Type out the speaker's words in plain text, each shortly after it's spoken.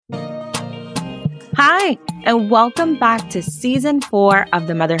Hi, and welcome back to Season 4 of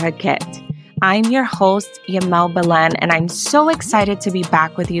the Motherhood Kit. I'm your host, Yamel Belen, and I'm so excited to be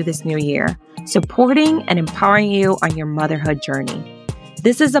back with you this new year, supporting and empowering you on your motherhood journey.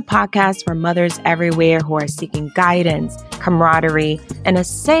 This is a podcast for mothers everywhere who are seeking guidance, camaraderie, and a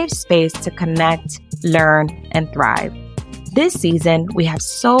safe space to connect, learn, and thrive. This season, we have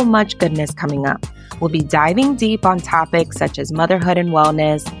so much goodness coming up. We'll be diving deep on topics such as motherhood and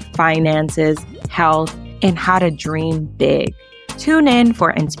wellness, finances, health, and how to dream big. Tune in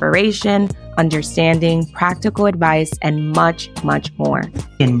for inspiration, understanding, practical advice, and much, much more.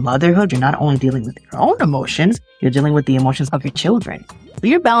 In motherhood, you're not only dealing with your own emotions, you're dealing with the emotions of your children.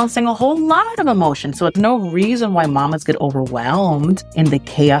 You're balancing a whole lot of emotions. So it's no reason why mamas get overwhelmed in the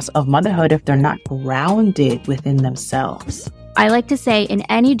chaos of motherhood if they're not grounded within themselves. I like to say in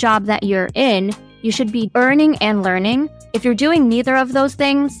any job that you're in, you should be earning and learning. If you're doing neither of those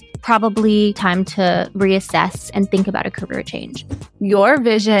things, probably time to reassess and think about a career change. Your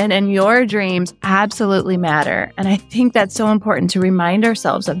vision and your dreams absolutely matter. And I think that's so important to remind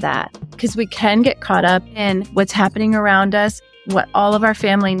ourselves of that because we can get caught up in what's happening around us, what all of our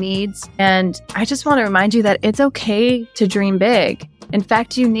family needs. And I just want to remind you that it's okay to dream big. In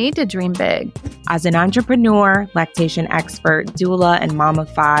fact, you need to dream big. As an entrepreneur, lactation expert, doula, and mom of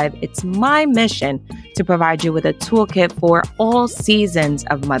 5, it's my mission to provide you with a toolkit for all seasons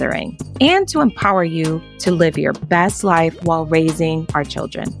of mothering and to empower you to live your best life while raising our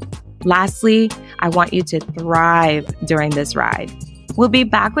children. Lastly, I want you to thrive during this ride. We'll be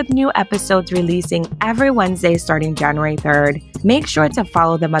back with new episodes releasing every Wednesday starting January 3rd. Make sure to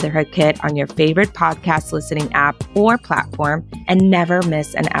follow the Motherhood Kit on your favorite podcast listening app or platform and never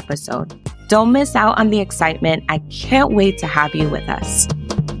miss an episode. Don't miss out on the excitement. I can't wait to have you with us.